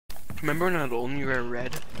Remember when I'd only wear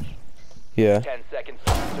red? Yeah. 10 seconds.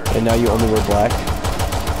 And now you only wear black?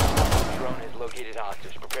 Drone has located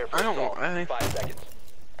hostage. Prepare for I don't assault. want. 5 seconds.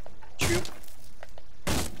 True.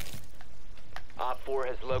 Op 4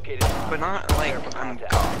 has located hostage. But not like I'm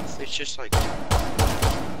goth. It's just like.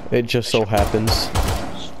 It just so happens.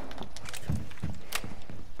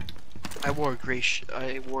 I wore gray.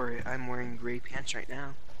 I'm wearing gray pants right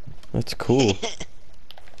now. That's cool.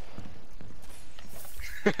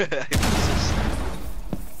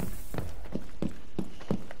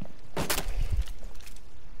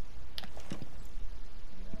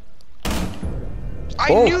 I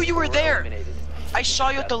Oh. knew you were there. Eliminated. I saw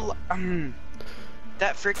you at the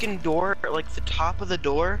that freaking door, like the top of the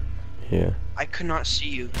door. Yeah. I could not see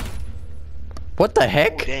you. What the Oh,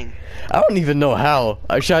 heck? dang. I don't even know how.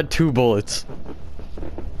 I shot 2 bullets.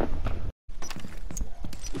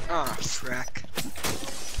 Ah, frack.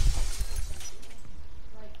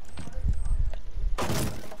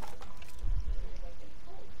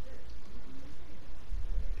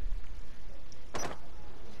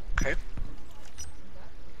 Okay.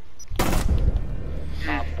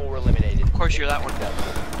 Op 4 eliminated. Of course, you're that one.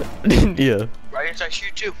 Yeah. Right as I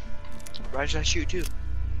shoot too. Right as I shoot too.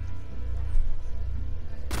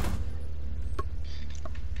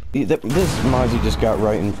 This Mozzie just got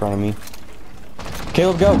right in front of me.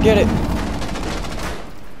 Caleb, go get it.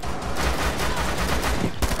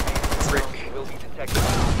 Frick. Will be detected by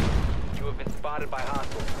hostiles. You have been spotted by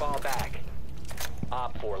hostiles. Fall back.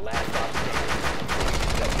 Op 4, last op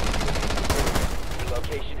standing. Your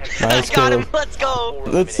location has been Nice I got him. kill. Let's go. Op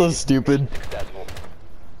 4 That's so eliminated. stupid. Successful.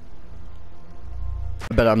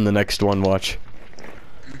 I bet I'm the next one, watch.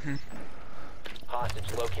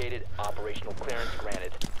 Hostage located. Operational clearance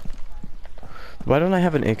granted. Why don't I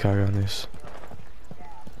have an ACOG on this?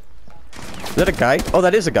 Is that a guy? Oh,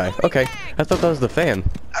 that is a guy. Okay. I thought that was the fan.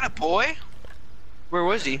 That a boy? Where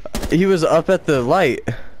was he? He was up at the light.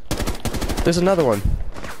 There's another one.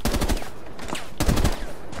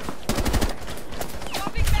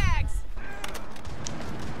 Swapping bags.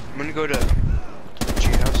 I'm gonna go to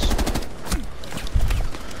treehouse.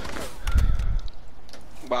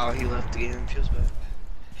 Wow, he left the game. Feels bad.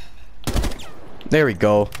 There we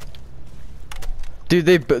go. Dude,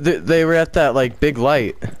 they were at that like big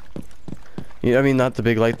light. Yeah, I mean not the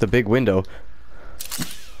big light, the big window.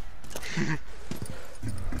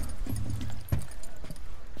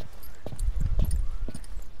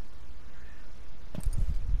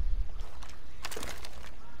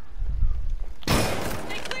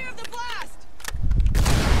 Stay clear of the blast.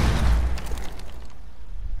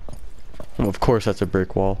 Well, of course that's a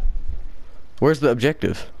brick wall. Where's the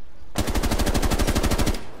objective?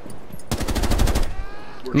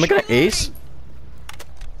 Am I gonna ace?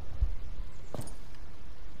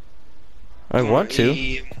 I want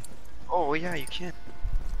to. Oh yeah, you can.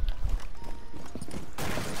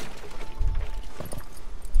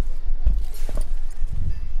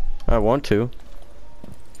 I want to.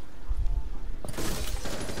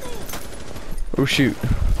 Oh shoot.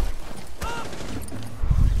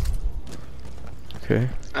 Okay.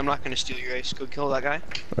 I'm not gonna steal your ace. Go kill that guy.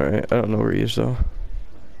 Alright, I don't know where he is though.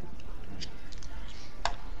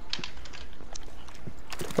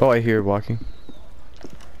 Oh, I hear walking.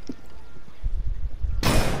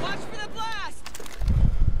 Watch for the blast.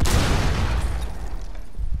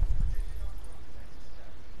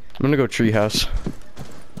 I'm gonna go treehouse.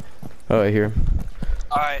 Oh, I hear him.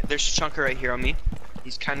 Alright, there's a chunker right here on me.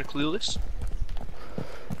 He's kinda clueless.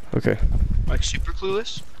 Okay. Like super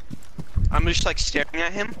clueless. I'm just like staring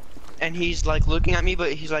at him. And he's like looking at me,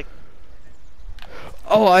 but he's like,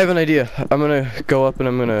 Oh, I have an idea. I'm gonna go up and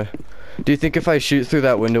I'm gonna... Do you think if I shoot through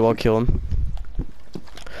that window I'll kill him?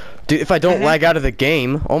 Dude, if I don't lag out of the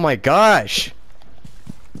game, oh my gosh!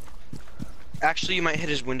 actually you might hit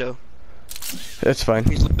his window. That's fine.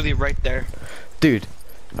 He's literally right there. Dude,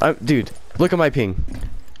 dude, look at my ping.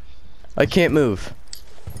 I can't move.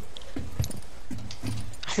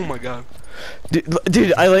 Oh my god.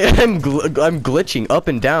 Dude, I'm glitching up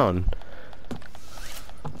and down.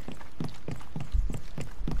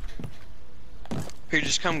 Here,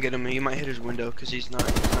 just come get him and you might hit his window because he's not.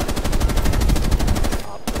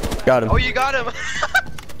 Got him. Oh, you got him!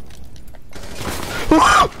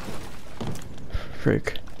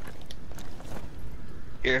 Frick.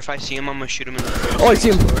 Here, if I see him, I'm gonna shoot him in the face. Oh, I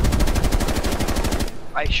see him.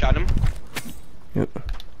 I shot him. Yep.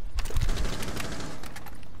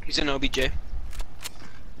 He's an OBJ.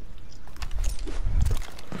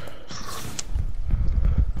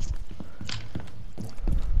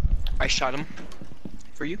 I shot him.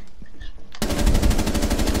 For you.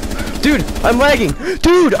 Dude, I'm lagging.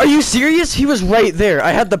 Dude, are you serious? He was right there.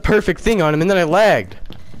 I had the perfect thing on him and then I lagged.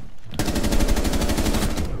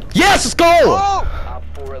 Yes, let's go! Oh! Op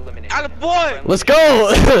 4 eliminated. Attaboy! Let's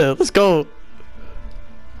go! Let's go.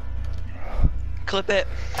 Clip it.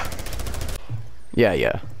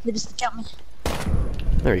 Yeah. They just got me.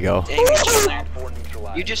 There you go. Dang it, Chandler. Op 4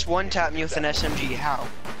 neutralized. You just one-tapped me with an SMG. How?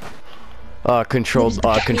 Controlled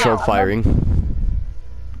firing.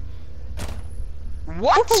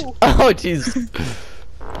 What? Oh, jeez.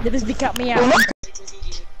 They just got me out.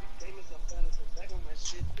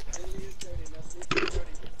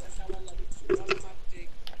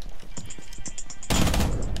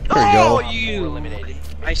 There you go. Oh, you! Eliminated.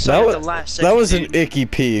 I saw you at the last second. That was an dude. icky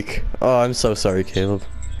peek. Oh, I'm so sorry, Caleb.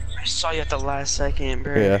 I saw you at the last second,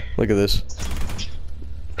 bro. Yeah, look at this.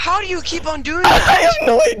 How do you keep on doing I that? have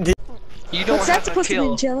no idea. You don't What's have that to supposed to kill.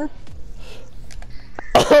 mean, Jella?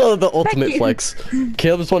 Oh, the ultimate you. flex.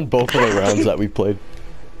 Caleb just won both of the rounds that we played.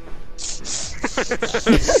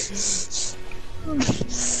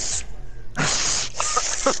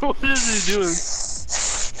 What is he doing?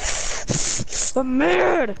 I'm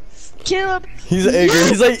mad. Caleb. He's angry.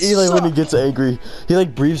 He's like Eli when he gets angry. He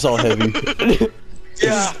like breathes all heavy.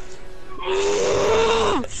 Yeah.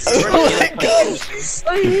 Oh my god.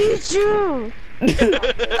 I hate you.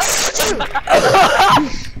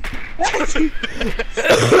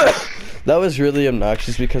 That was really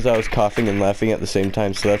obnoxious because I was coughing and laughing at the same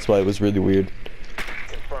time, so that's why it was really weird.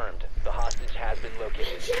 Confirmed. The hostage has been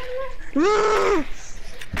located.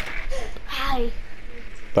 Hi.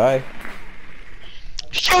 Bye.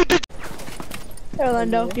 Shoot the.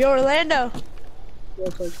 Orlando. Yo, Orlando.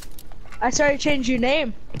 I started to change your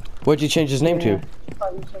name. What'd you change his name to?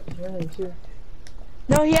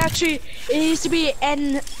 No, it used to be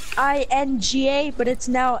Ninga, but it's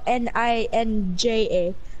now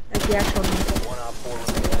Ninja. That's the actual name. One Op 4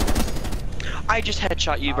 remaining. I just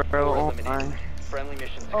headshot you, Op 4 bro. Oh eliminated. my. Friendly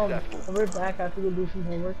mission successful. We're back. I have to go do some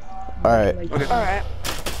homework. Alright. Okay. Alright.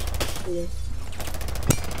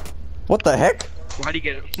 What the heck? Why'd he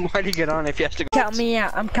get on if he has to go? Count me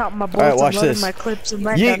out. I'm counting my bullets. Alright, watch I'm loading this. my clips. I'm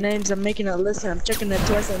writing Yeet. down names. I'm making a list. And I'm checking it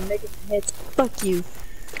twice. I'm making hits. Fuck you.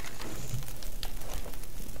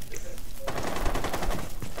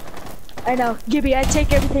 I know, Gibby. I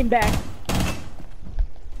take everything back.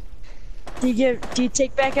 Do you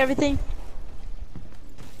take back everything?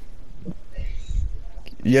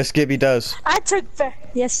 Yes, Gibby does. I took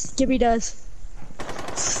back. Yes, Gibby does.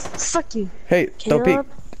 Fuck you. Hey, don't peek. Caleb.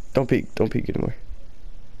 Don't peek. Don't peek anymore.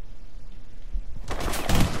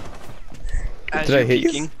 As Did I you're hit you?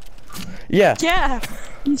 peeking. Yeah. Yeah.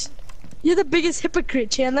 You're the biggest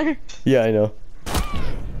hypocrite, Chandler. Yeah, I know.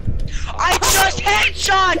 I just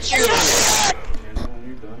headshot you!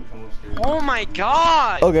 Oh my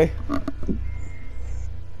god! Okay.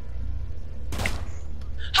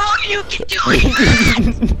 How can you keep doing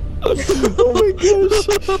that? Oh my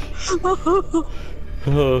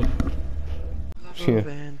gosh. Yeah.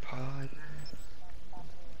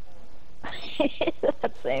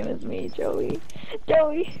 That's same as me, Joey.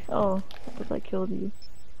 Joey! Oh, I thought I killed you.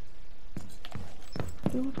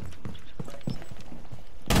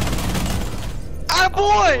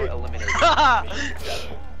 Attaboy! Eliminated.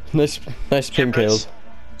 Mission successful. Nice pin, Caleb.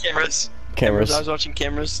 Cameras. Cameras. I was watching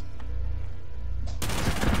cameras.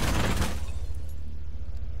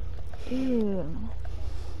 Ew.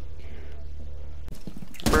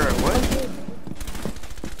 Bro, what?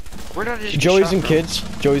 Where did I just get Joey's shot and from? kids.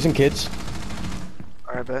 Joey's and kids.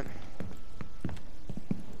 Alright, bet.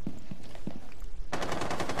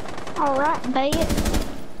 Alright,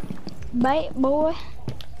 bait boy.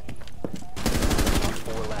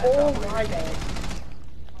 Four last operators.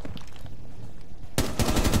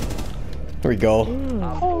 There we go.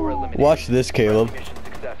 Op 4 eliminated. Watch this, Caleb. Mission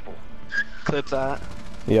successful. Clip that.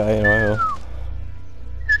 Yeah, I know. I know.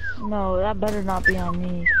 No, that better not be on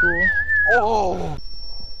me, fool. Oh!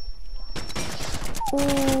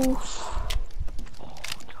 Oof.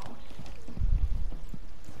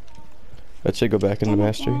 That should go back into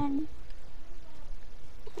mastery.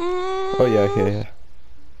 Oh yeah.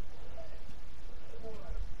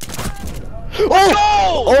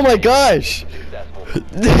 Oh! Oh my gosh! Successful.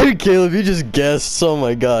 Dude, Caleb, you just guessed. Oh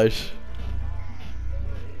my gosh.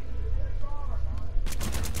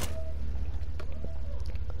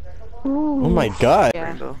 Oh my god. Yeah.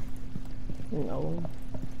 Rainbow. No.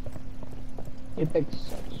 Apex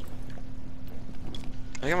sucks.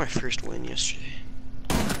 I got my first win yesterday.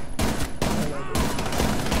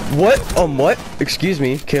 What? What? Excuse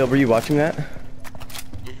me, Caleb, were you watching that?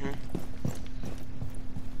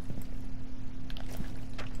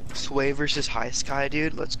 Sway versus High Sky,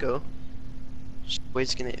 dude. Let's go.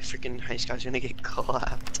 Wade's gonna freaking Heist Guy's gonna get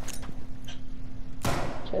clapped.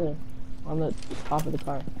 Chandler, on the top of the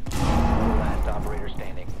car. Last operator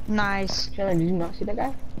standing. Nice. Chandler, did you not see that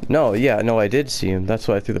guy? No, yeah, no, I did see him. That's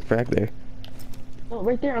why I threw the frag there. No,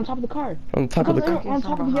 right there on top of the car. On top of the car. On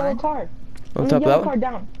top of the yellow car. On the top of yellow that car one?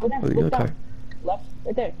 down. Go down. Oh, the Look yellow down. car. Left,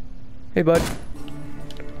 right there. Hey, bud.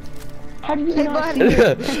 How did you Hey, not bud. see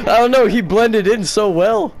it? I don't know. He blended in so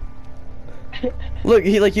well. Look,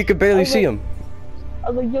 you could barely see him. I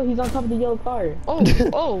was like, yo, he's on top of the yellow car. Oh,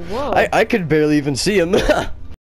 oh, whoa. I could barely even see him.